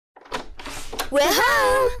We're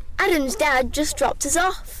home! Adam's dad just dropped us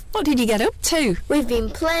off. What did you get up to? We've been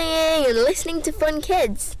playing and listening to Fun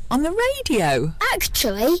Kids. On the radio?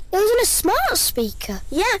 Actually, it was on a smart speaker.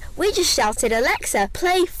 Yeah, we just shouted, Alexa,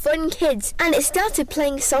 play Fun Kids, and it started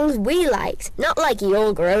playing songs we liked, not like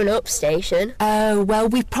your grown-up station. Oh, well,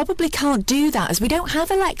 we probably can't do that as we don't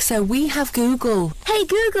have Alexa, we have Google. Hey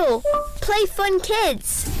Google, play Fun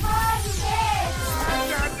Kids.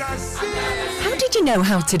 How did you know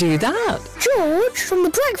how to do that? George, from The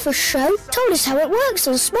Breakfast Show, told us how it works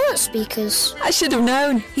on smart speakers. I should have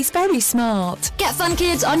known. He's very smart. Get Fun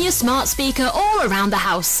Kids on your smart speaker all around the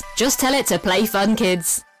house. Just tell it to play Fun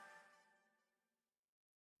Kids.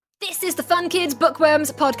 This is the Fun Kids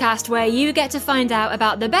Bookworms podcast, where you get to find out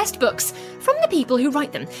about the best books from the people who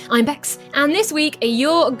write them. I'm Bex, and this week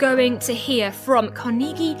you're going to hear from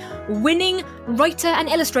Carnegie winning writer and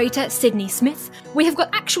illustrator Sydney Smith. We have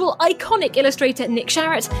got actual iconic illustrator Nick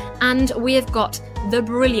Sharratt, and we have got the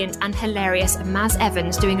brilliant and hilarious Maz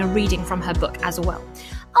Evans doing a reading from her book as well.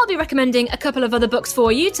 I'll be recommending a couple of other books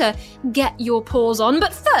for you to get your paws on,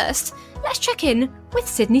 but first, let's check in with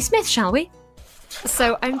Sydney Smith, shall we?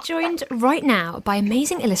 So I'm joined right now by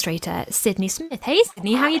amazing illustrator Sydney Smith. Hey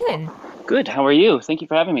Sydney, how are you doing? Good, how are you? Thank you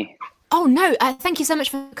for having me. Oh no, thank you so much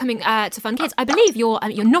for coming to Fun Kids. I believe you're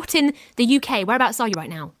not in the UK. Whereabouts are you right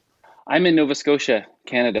now? I'm in Nova Scotia,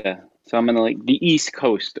 Canada. So I'm on the east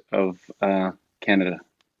coast of Canada.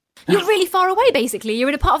 You're really far away, basically. You're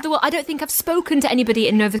in a part of the world. I don't think I've spoken to anybody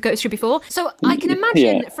in Nova Scotia before. So I can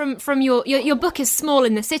imagine from your book is small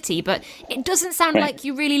in the city, but it doesn't sound like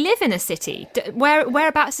you really live in a city.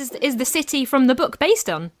 Whereabouts is the city from the book based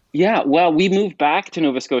on? Yeah, well, we moved back to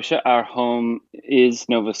Nova Scotia. Our home is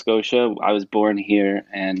Nova Scotia. I was born here,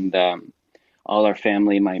 and all our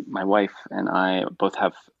family, my wife and I both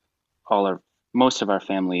have most of our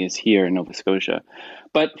family is here in Nova Scotia.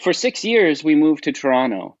 But for 6 years, we moved to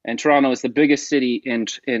Toronto. And Toronto is the biggest city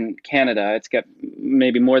in Canada. It's got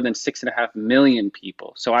maybe more than 6.5 million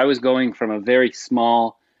people. So I was going from a very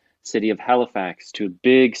small city of Halifax to a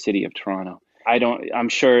big city of Toronto. I'm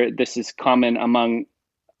sure this is common among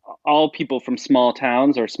all people from small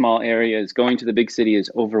towns or small areas. Going to the big city is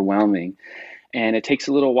overwhelming. And it takes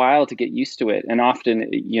a little while to get used to it. And often,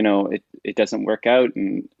 it doesn't work out.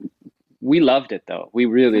 And we loved it, though. We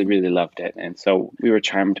really, really loved it. And so we were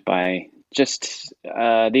charmed by just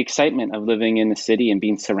the excitement of living in the city and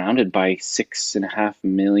being surrounded by 6.5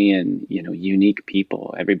 million, unique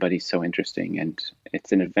people. Everybody's so interesting. And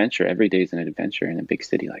it's an adventure. Every day is an adventure in a big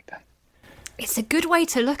city like that. It's a good way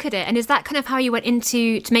to look at it. And is that kind of how you went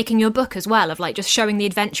into making your book as well, of like just showing the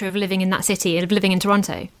adventure of living in that city, of living in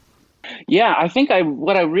Toronto? Yeah, I think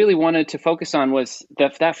what I really wanted to focus on was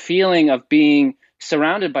that feeling of being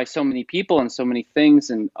surrounded by so many people and so many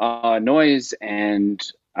things and noise and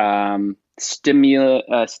being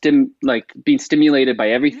stimulated by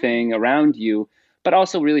everything around you, but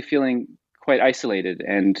also really feeling quite isolated.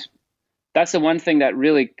 And that's the one thing that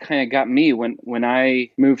really kind of got me when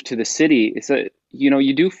I moved to the city, is that,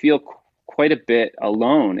 you do feel quite a bit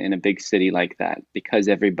alone in a big city like that, because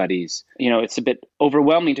everybody's, it's a bit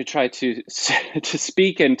overwhelming to try to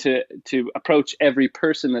speak and to approach every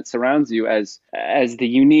person that surrounds you as the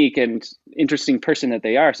unique and interesting person that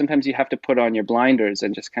they are. Sometimes you have to put on your blinders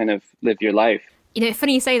and just kind of live your life.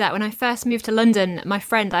 Funny you say that. When I first moved to London, my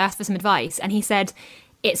friend, I asked for some advice, and he said,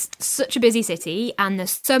 it's such a busy city and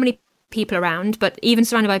there's so many people around, but even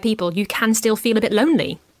surrounded by people, you can still feel a bit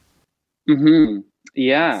lonely. Mm-hmm.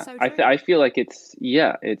 Yeah, So I feel like it's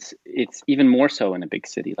even more so in a big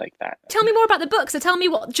city like that. Tell me more about the book. So tell me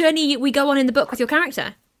what journey we go on in the book with your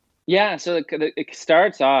character. Yeah, so it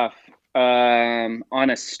starts off on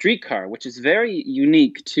a streetcar, which is very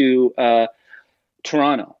unique to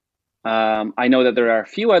Toronto. I know that there are a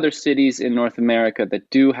few other cities in North America that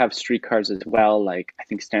do have streetcars as well. Like I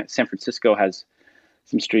think San Francisco has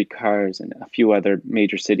some streetcars and a few other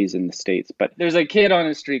major cities in the States. But there's a kid on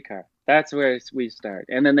a streetcar. That's where we start.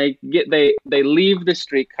 And then they leave the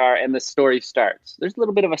streetcar and the story starts. There's a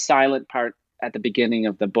little bit of a silent part at the beginning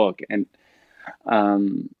of the book. And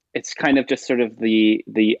it's kind of just sort of the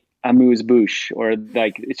amuse-bouche, or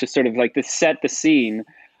like, it's just sort of like to set the scene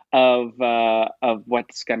of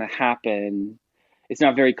what's going to happen. It's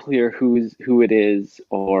not very clear who it is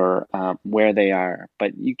or where they are,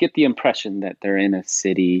 but you get the impression that they're in a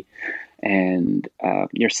city and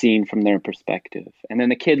you're seeing from their perspective. And then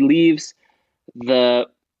the kid leaves the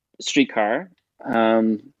streetcar,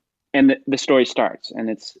 and the story starts.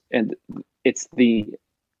 And it's the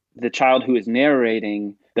child who is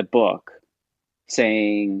narrating the book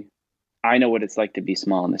saying, "I know what it's like to be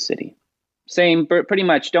small in the city." Saying pretty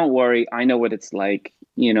much, "Don't worry, I know what it's like.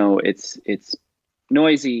 It's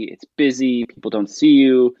noisy, it's busy, people don't see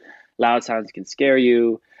you, loud sounds can scare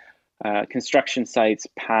you. Construction sites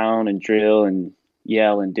pound and drill and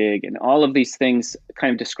yell and dig, and all of these things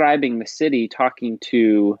kind of describing the city talking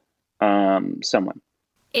to someone.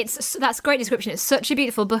 That's a great description. It's such a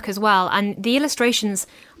beautiful book as well, and the illustrations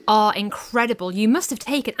are incredible. You must have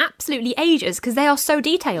taken absolutely ages because they are so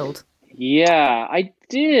detailed. Yeah, I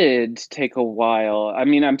did take a while. I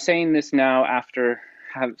mean, I'm saying this now after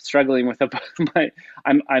struggling with I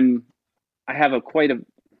have quite a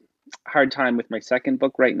hard time with my second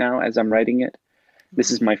book right now as I'm writing it. This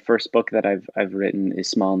is my first book that I've written, is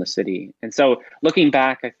Small in the City. And so looking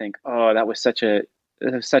back, I think, oh, that was such a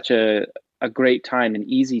great time, an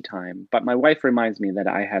easy time. But my wife reminds me that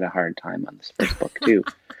I had a hard time on this first book too.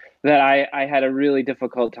 That I had a really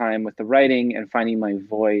difficult time with the writing and finding my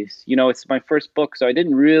voice. It's my first book, so I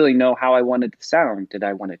didn't really know how I wanted to sound. Did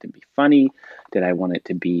I want it to be funny? Did I want it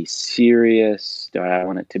to be serious? Did I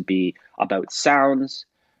want it to be about sounds?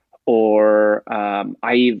 Or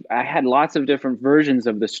I had lots of different versions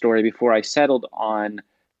of the story before I settled on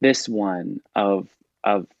this one of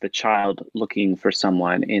the child looking for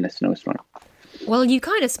someone in a snowstorm. Well, you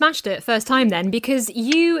kind of smashed it first time then, because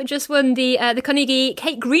you just won the Carnegie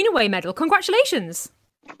Kate Greenaway Medal. Congratulations!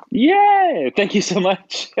 Yay! Thank you so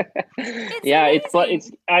much. Yeah, it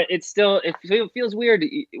feels weird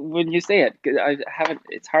when you say it. I haven't.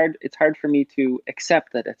 It's hard for me to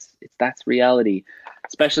accept that that's reality,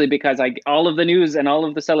 especially because all of the news and all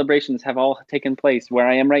of the celebrations have all taken place where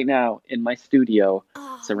I am right now in my studio,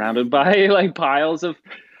 surrounded by like piles of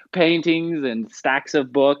paintings and stacks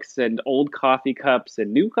of books and old coffee cups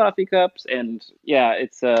and new coffee cups, and yeah,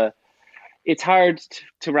 it's hard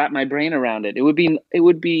to wrap my brain around it. It would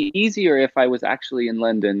be easier if I was actually in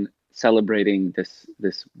London celebrating this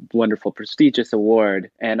wonderful, prestigious award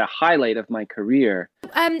and a highlight of my career.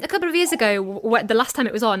 A couple of years ago, the last time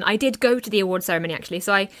it was on, I did go to the award ceremony actually,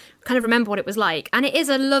 so I kind of remember what it was like. And it is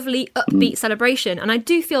a lovely, upbeat celebration. And I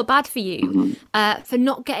do feel bad for you for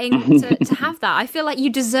not getting to have that. I feel like you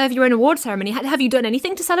deserve your own award ceremony. Have you done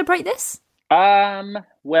anything to celebrate this?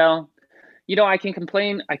 Well, I can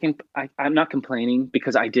complain. I'm not complaining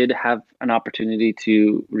because I did have an opportunity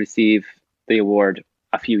to receive the award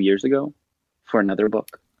a few years ago for another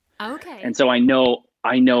book. Okay. And so I know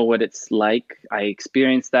what it's like. I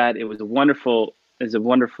experienced that. It was a wonderful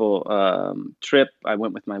trip. I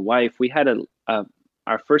went with my wife. We had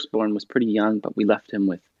our firstborn was pretty young, but we left him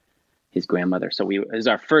with his grandmother. So it was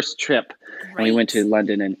our first trip. Right. And we went to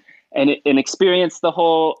London and experienced the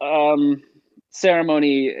whole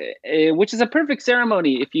ceremony, which is a perfect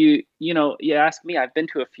ceremony. If you ask me, I've been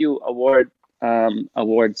to a few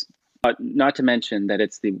awards, but not to mention that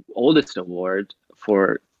it's the oldest award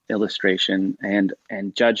for illustration and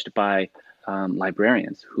judged by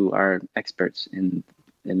librarians who are experts in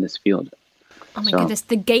this field. Oh my goodness,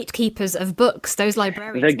 the gatekeepers of books, those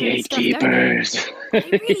librarians. The gatekeepers. They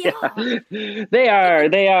really are.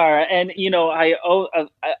 They are. And I owe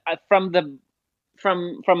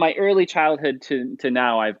from my early childhood to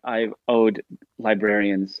now, I've owed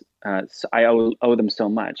librarians. I owe them so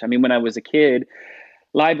much. I mean, when I was a kid,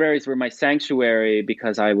 libraries were my sanctuary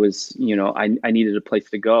because I was, I needed a place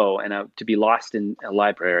to go, and to be lost in a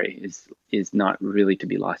library is not really to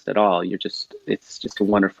be lost at all. It's just a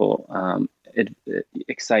wonderful,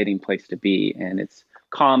 exciting place to be, and it's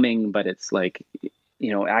calming, but it's like,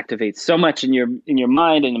 activates so much in your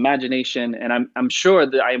mind and imagination. And I'm sure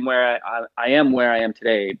that I am where I am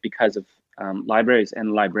today because of libraries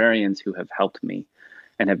and librarians who have helped me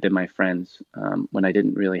and have been my friends when I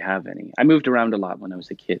didn't really have any. I moved around a lot when I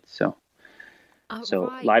was a kid, so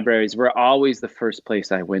right. Libraries were always the first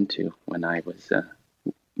place I went to when I was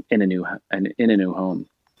in a new home.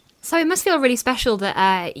 So it must feel really special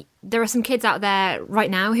that there are some kids out there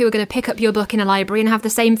right now who are going to pick up your book in a library and have the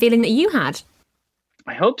same feeling that you had.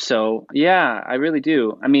 I hope so. Yeah, I really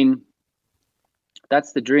do. I mean,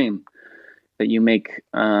 that's the dream, that you make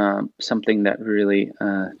something that really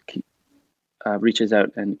reaches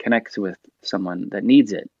out and connects with someone that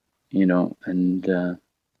needs it, and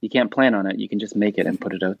you can't plan on it. You can just make it and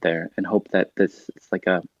put it out there and hope that it's like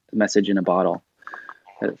a message in a bottle,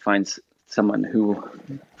 that it finds someone who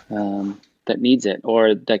that needs it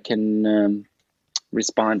or that can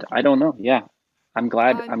respond. I don't know. Yeah. I'm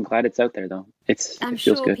glad it's out there though. I'm it feels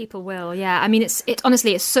sure good. People will. Yeah. I mean,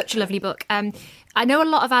 honestly, it's such a lovely book. I know a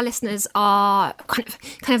lot of our listeners are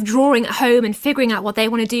kind of drawing at home and figuring out what they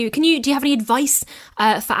want to do. Do you have any advice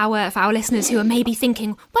for our listeners who are maybe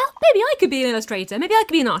thinking, well, maybe I could be an illustrator, maybe I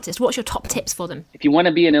could be an artist? What's your top tips for them? If you want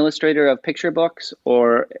to be an illustrator of picture books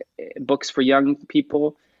or books for young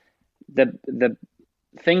people, the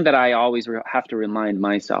thing that I always have to remind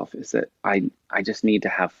myself is that I just need to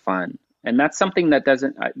have fun. And that's something that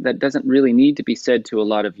doesn't really need to be said to a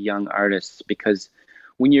lot of young artists, because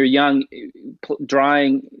when you're young,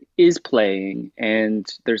 drawing is playing and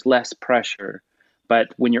there's less pressure. But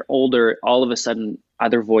when you're older, all of a sudden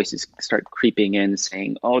other voices start creeping in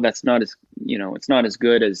saying, oh, that's not as, it's not as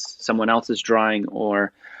good as someone else's drawing,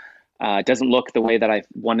 or it doesn't look the way that I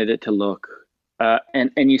wanted it to look.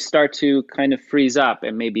 And you start to kind of freeze up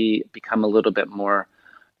and maybe become a little bit more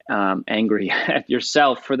angry at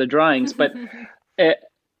yourself for the drawings. But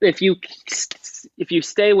if you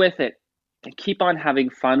stay with it and keep on having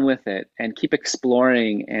fun with it and keep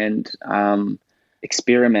exploring and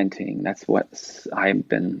experimenting, that's what I've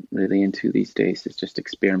been really into these days, is just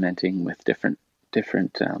experimenting with different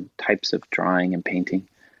types of drawing and painting.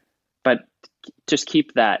 But just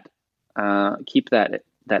keep that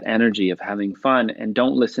energy of having fun, and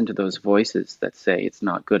don't listen to those voices that say it's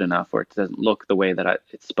not good enough or it doesn't look the way that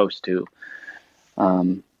it's supposed to,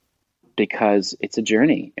 because it's a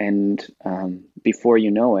journey, and before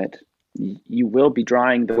you know it, you will be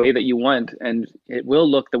drawing the way that you want, and it will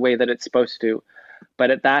look the way that it's supposed to.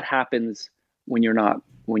 But that happens when you're not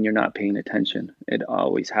paying attention. It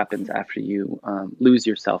always happens after you lose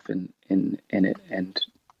yourself in it and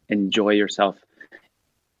enjoy yourself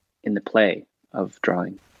in the play of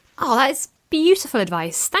drawing. Oh, that's beautiful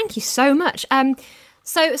advice. Thank you so much.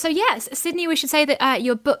 So yes, Sydney, we should say that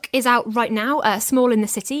your book is out right now, Small in the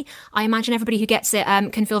City. I imagine everybody who gets it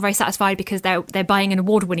can feel very satisfied because they're buying an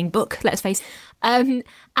award-winning book, let's face. And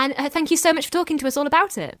thank you so much for talking to us all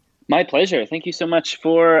about it. My pleasure. Thank you so much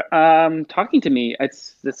for talking to me.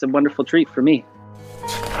 It's a wonderful treat for me.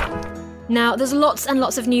 Now, there's lots and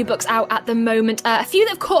lots of new books out at the moment. A few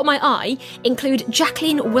that have caught my eye include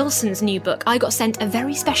Jacqueline Wilson's new book. I got sent a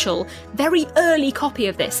very special, very early copy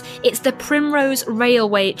of this. It's The Primrose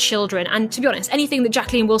Railway Children. And to be honest, anything that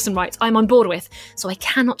Jacqueline Wilson writes, I'm on board with. So I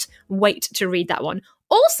cannot wait to read that one.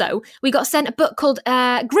 Also, we got sent a book called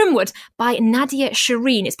Grimwood by Nadia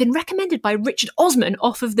Shireen. It's been recommended by Richard Osman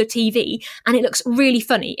off of the TV, and it looks really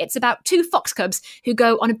funny. It's about two fox cubs who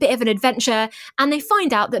go on a bit of an adventure, and they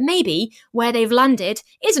find out that maybe where they've landed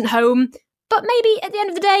isn't home, but maybe at the end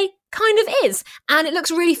of the day, kind of is. And it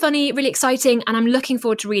looks really funny, really exciting, and I'm looking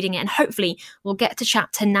forward to reading it. And hopefully we'll get to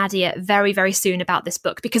chat to Nadia very, very soon about this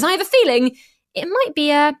book, because I have a feeling it might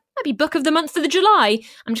be book of the month for the July.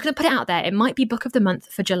 I'm just going to put it out there. It might be book of the month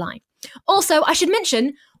for July. Also, I should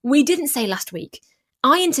mention, we didn't say last week,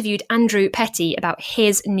 I interviewed Andrew Petty about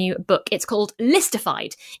his new book. It's called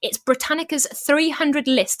Listified. It's Britannica's 300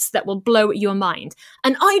 lists that will blow your mind.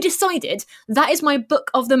 And I decided that is my book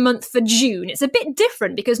of the month for June. It's a bit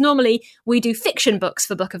different because normally we do fiction books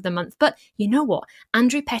for book of the month. But you know what?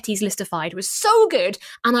 Andrew Petty's Listified was so good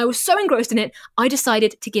and I was so engrossed in it, I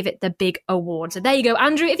decided to give it the big award. So there you go,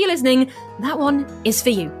 Andrew, if you're listening, that one is for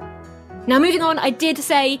you. Now, moving on, I did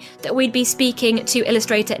say that we'd be speaking to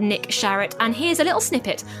illustrator Nick Sharratt, and here's a little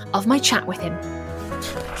snippet of my chat with him.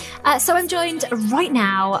 So I'm joined right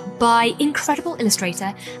now by incredible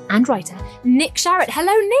illustrator and writer Nick Sharratt.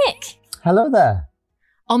 Hello, Nick. Hello there.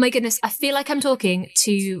 Oh my goodness, I feel like I'm talking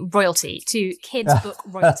to royalty, to kids' book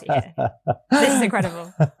royalty here. This is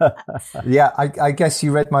incredible. Yeah, I guess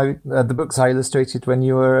you read the books I illustrated when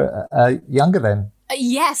you were younger then.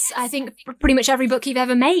 Yes, I think pretty much every book you've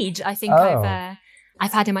ever made, I think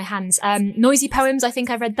I've had in my hands. Noisy Poems, I think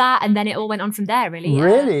I read that, and then it all went on from there, really.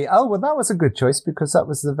 Really? Oh, well, that was a good choice because that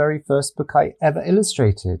was the very first book I ever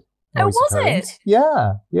illustrated. Oh, was Poems. it?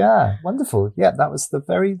 Yeah, wonderful. Yeah, that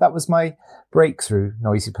was my breakthrough,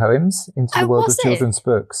 Noisy Poems, into the world of children's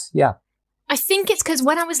books. Yeah. I think it's because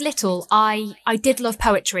when I was little, I did love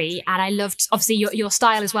poetry, and I loved, obviously, your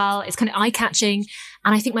style as well. It's kind of eye-catching,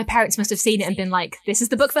 and I think my parents must have seen it and been like, this is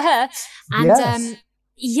the book for her. And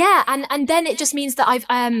yes. And then it just means that I've,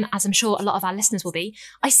 as I'm sure a lot of our listeners will be,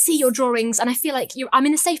 I see your drawings, and I feel like I'm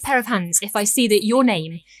in a safe pair of hands if I see that your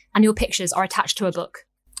name and your pictures are attached to a book.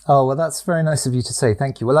 Oh, well, that's very nice of you to say.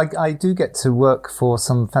 Thank you. Well, I do get to work for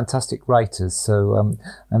some fantastic writers, so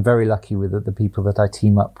I'm very lucky with the people that I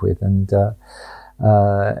team up with, and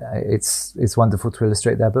it's wonderful to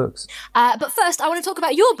illustrate their books. But first, I want to talk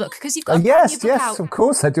about your book, because you've got a yes, new book out. Of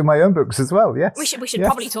course. I do my own books as well, yes. We should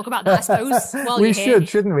probably talk about that, I suppose, while we you're here. should,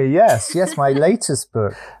 shouldn't we? Yes, my latest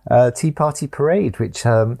book, Tea Party Parade, which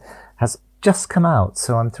has just come out,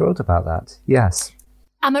 so I'm thrilled about that, yes.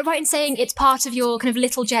 Am I right in saying it's part of your kind of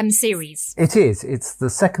Little Gems series? It is. It's the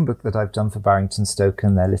second book that I've done for Barrington Stoke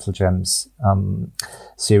and their Little Gems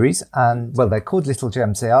series. And, well, they're called Little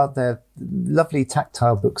Gems. They're lovely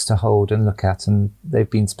tactile books to hold and look at. And they've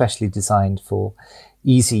been specially designed for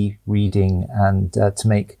easy reading and to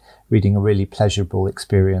make reading a really pleasurable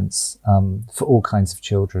experience for all kinds of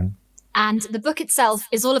children. And the book itself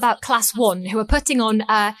is all about Class 1, who are putting on,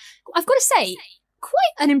 I've got to say,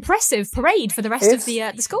 quite an impressive parade for the rest of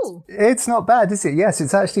the school. It's not bad, is it? Yes,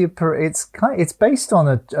 it's actually it's based on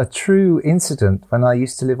a true incident when I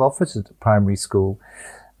used to live opposite a primary school.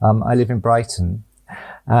 I live in Brighton,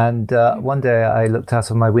 and one day I looked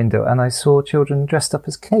out of my window and I saw children dressed up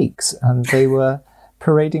as cakes, and they were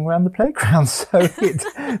parading around the playground. So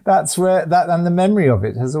that's where and the memory of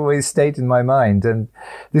it has always stayed in my mind. And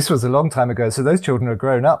this was a long time ago, so those children are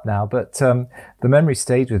grown up now, but the memory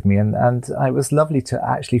stayed with me, and it was lovely to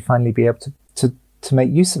actually finally be able to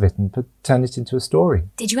make use of it and turn it into a story.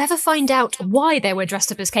 Did you ever find out why they were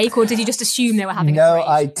dressed up as cake, or did you just assume they were having a parade?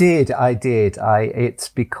 No, I did. It's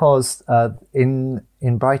because in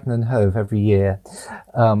Brighton and Hove every year,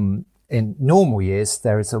 in normal years,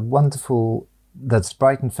 there is a wonderful that's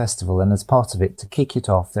Brighton Festival, and as part of it, to kick it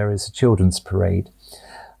off, there is a children's parade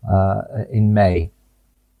in May,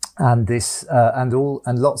 and this and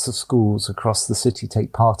lots of schools across the city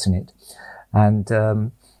take part in it,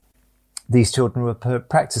 and these children were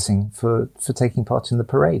practicing for taking part in the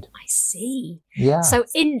parade. I see. Yeah. So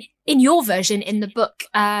in your version in the book,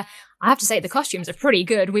 I have to say the costumes are pretty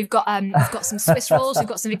good. We've got some Swiss rolls, we've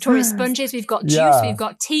got some Victoria sponges, we've got juice, we've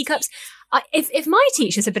got teacups. If my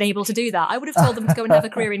teachers had been able to do that, I would have told them to go and have a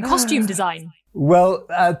career in costume design. Well,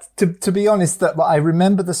 to be honest, that I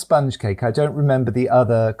remember the sponge cake. I don't remember the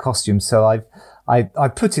other costumes. So I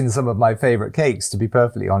put in some of my favourite cakes, to be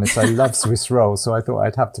perfectly honest. I love Swiss rolls, so I thought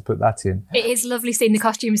I'd have to put that in. It is lovely seeing the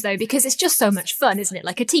costumes, though, because it's just so much fun, isn't it?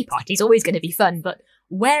 Like, a tea party is always going to be fun, but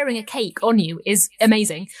wearing a cake on you is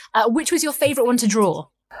amazing. Which was your favourite one to draw?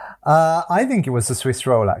 I think it was the Swiss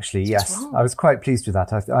roll, actually. Yes, I was quite pleased with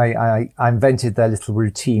that. I invented their little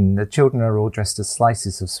routine. The children are all dressed as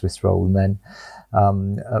slices of Swiss roll, and then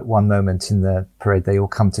at one moment in the parade, they all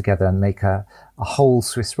come together and make a whole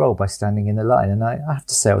Swiss roll by standing in a line. And I have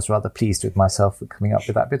to say, I was rather pleased with myself for coming up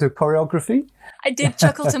with that bit of choreography. I did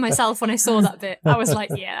chuckle to myself when I saw that bit. I was like,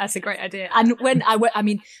 yeah, that's a great idea. And when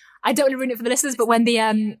I don't want to ruin it for the listeners, but when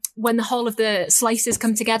the whole of the slices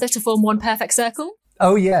come together to form one perfect circle.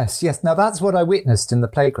 Oh, yes. Now, that's what I witnessed in the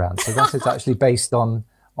playground. So that is actually based on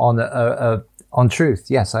truth.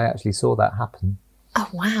 Yes, I actually saw that happen. Oh,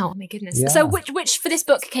 wow. My goodness. Yeah. So which for this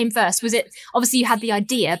book came first? Was it, obviously you had the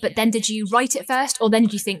idea, but then did you write it first? Or then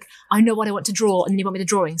did you think, I know what I want to draw, and then you want me the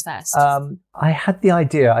drawings first? I had the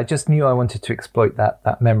idea. I just knew I wanted to exploit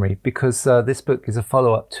that memory, because this book is a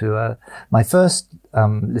follow-up to my first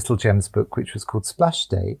Little Gems book, which was called Splash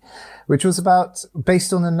Day, which was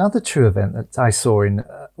based on another true event that I saw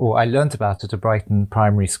or I learnt about at a Brighton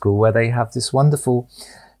primary school, where they have this wonderful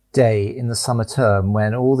day in the summer term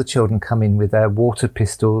when all the children come in with their water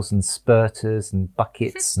pistols and spurters and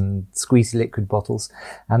buckets and squeezy liquid bottles,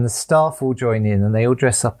 and the staff all join in, and they all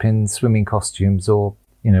dress up in swimming costumes or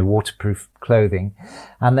waterproof clothing,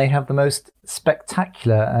 and they have the most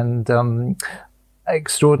spectacular and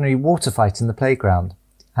extraordinary water fight in the playground.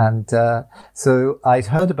 And so I'd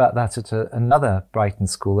heard about that at another Brighton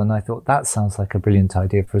school, and I thought that sounds like a brilliant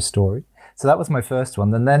idea for a story. So that was my first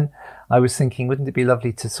one. And then I was thinking, wouldn't it be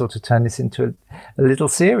lovely to sort of turn this into a little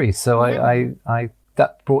series? So I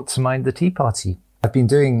that brought to mind the Tea Party. I've been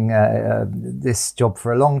doing this job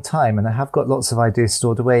for a long time, and I have got lots of ideas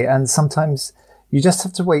stored away. And sometimes you just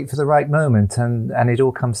have to wait for the right moment, and it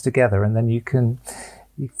all comes together, and then you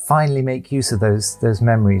finally make use of those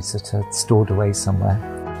memories that are stored away somewhere.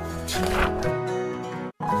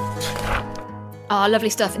 Oh, lovely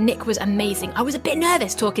stuff. Nick was amazing. I was a bit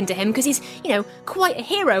nervous talking to him because he's, quite a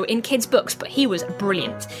hero in kids' books, but he was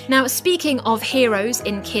brilliant. Now, speaking of heroes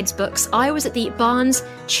in kids' books, I was at the Barnes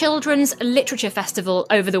Children's Literature Festival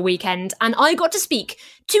over the weekend, and I got to speak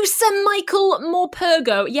to Sir Michael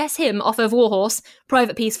Morpurgo. Yes, him, off of Warhorse,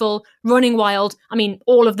 Private Peaceful, Running Wild. I mean,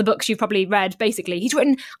 all of the books you've probably read, basically. He's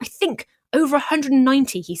written, I think, over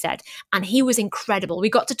 190, he said, and he was incredible. We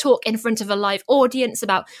got to talk in front of a live audience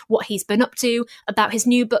about what he's been up to, about his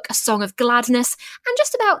new book, A Song of Gladness, and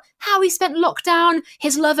just about how he spent lockdown,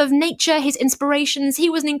 his love of nature, his inspirations. He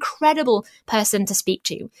was an incredible person to speak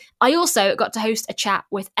to. I also got to host a chat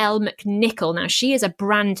with Elle McNichol. Now, she is a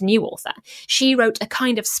brand new author. She wrote A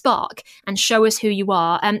Kind of Spark and Show Us Who You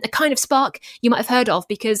Are. A Kind of Spark you might have heard of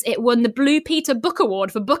because it won the Blue Peter Book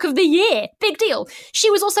Award for Book of the Year. Big deal. She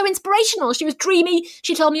was also inspirational. She was dreamy.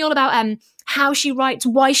 She told me all about how she writes,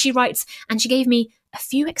 why she writes, and she gave me a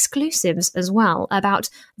few exclusives as well about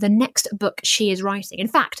the next book she is writing. In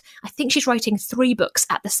fact, I think she's writing 3 books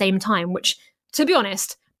at the same time, which, to be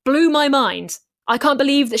honest, blew my mind. I can't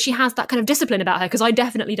believe that she has that kind of discipline about her, because I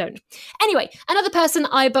definitely don't. Anyway, another person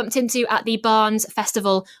I bumped into at the Barnes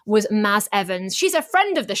Festival was Maz Evans. She's a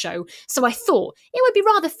friend of the show, so I thought it would be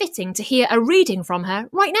rather fitting to hear a reading from her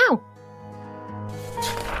right now.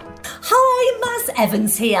 Hi, Maz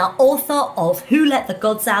Evans here, author of Who Let the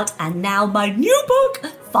Gods Out and now my new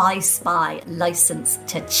book, Vi Spy, License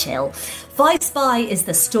to Chill. Vi Spy is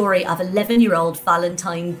the story of 11-year-old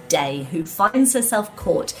Valentine Day, who finds herself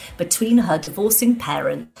caught between her divorcing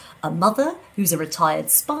parents, a mother who's a retired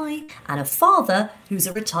spy and a father who's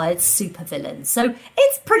a retired supervillain. So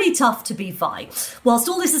it's pretty tough to be Vi. Whilst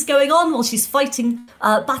all this is going on, while she's fighting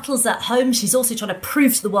battles at home, she's also trying to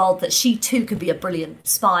prove to the world that she too can be a brilliant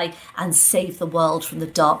spy and save the world from the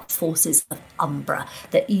dark forces of Umbra,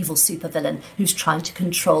 the evil supervillain who's trying to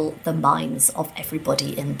control the minds of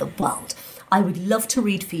everybody in the world. I would love to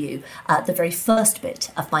read for you the very first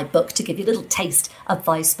bit of my book to give you a little taste of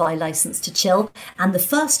Vi Spy, License to Chill. And the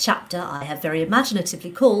first chapter I have very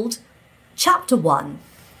imaginatively called Chapter 1.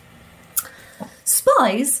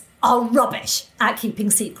 Spies are rubbish at keeping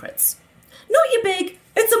secrets. Not your big,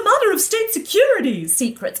 it's a matter of state security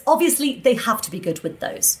secrets. Obviously, they have to be good with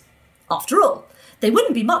those. After all, they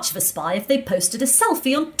wouldn't be much of a spy if they posted a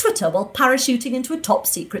selfie on Twitter while parachuting into a top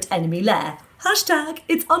secret enemy lair. Hashtag,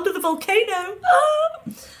 it's under the volcano.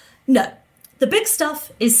 No, the big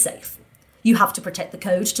stuff is safe. You have to protect the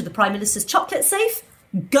code to the Prime Minister's chocolate safe.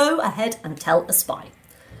 Go ahead and tell a spy.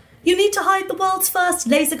 You need to hide the world's first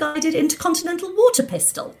laser-guided intercontinental water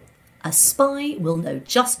pistol. A spy will know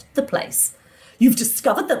just the place. You've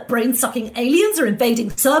discovered that brain-sucking aliens are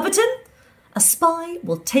invading Surbiton. A spy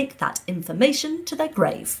will take that information to their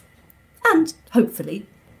grave. And, hopefully,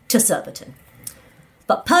 to Surbiton.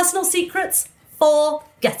 But personal secrets,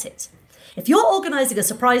 forget it. If you're organising a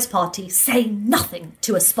surprise party, say nothing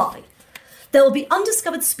to a spy. There will be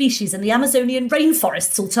undiscovered species in the Amazonian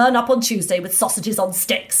rainforests who'll turn up on Tuesday with sausages on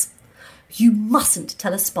sticks. You mustn't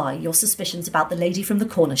tell a spy your suspicions about the lady from the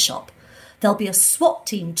corner shop. There'll be a SWAT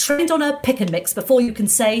team trained on her pick and mix before you can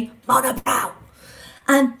say, monobrow.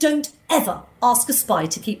 And don't ever ask a spy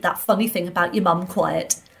to keep that funny thing about your mum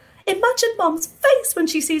quiet. Imagine Mum's face when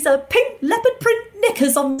she sees her pink leopard print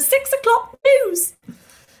knickers on the 6 o'clock news.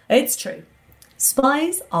 It's true.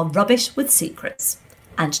 Spies are rubbish with secrets.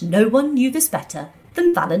 And no one knew this better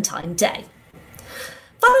than Valentine Day.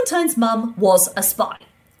 Valentine's mum was a spy.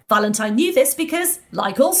 Valentine knew this because,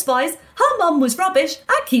 like all spies, her mum was rubbish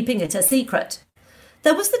at keeping it a secret.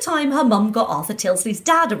 There was the time her mum got Arthur Tilsley's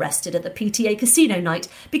dad arrested at the PTA casino night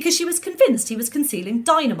because she was convinced he was concealing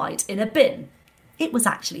dynamite in a bin. It was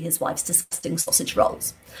actually his wife's disgusting sausage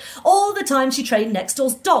rolls. All the time she trained next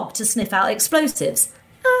door's dog to sniff out explosives.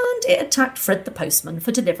 And it attacked Fred the postman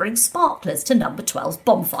for delivering sparklers to number 12's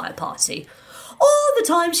bonfire party. All the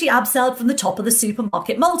time she abseiled from the top of the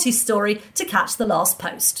supermarket multi-story to catch the last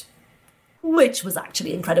post. Which was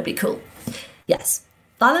actually incredibly cool. Yes,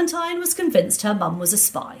 Valentine was convinced her mum was a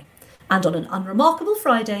spy. And on an unremarkable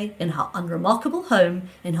Friday, in her unremarkable home,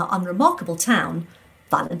 in her unremarkable town,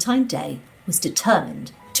 Valentine Day was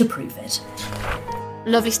determined to prove it.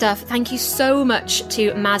 Lovely stuff. Thank you so much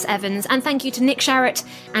to Maz Evans, and thank you to Nick Sharratt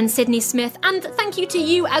and Sydney Smith, and thank you to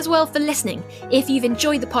you as well for listening. If you've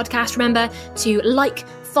enjoyed the podcast, remember to like,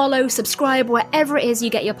 follow, subscribe wherever it is you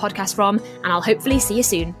get your podcast from, and I'll hopefully see you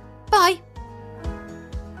soon. Bye!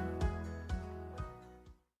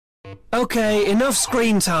 Okay, enough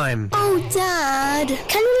screen time. Oh, Dad,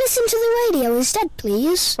 can we listen to the radio instead,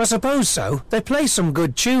 please? I suppose so. They play some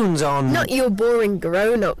good tunes on... Not your boring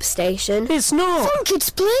grown-up station. It's not. Fun Kids,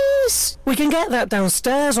 please. We can get that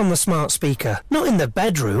downstairs on the smart speaker, not in the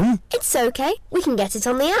bedroom. It's okay. We can get it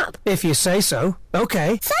on the app. If you say so.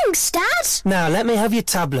 Okay. Thanks, Dad. Now, let me have your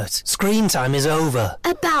tablet. Screen time is over.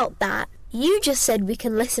 About that, you just said we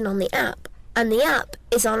can listen on the app, and the app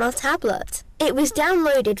is on our tablet. It was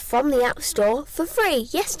downloaded from the App Store for free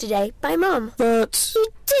yesterday by Mum. But... You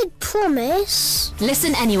did promise.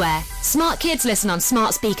 Listen anywhere. Smart kids listen on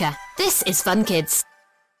smart speaker. This is Fun Kids.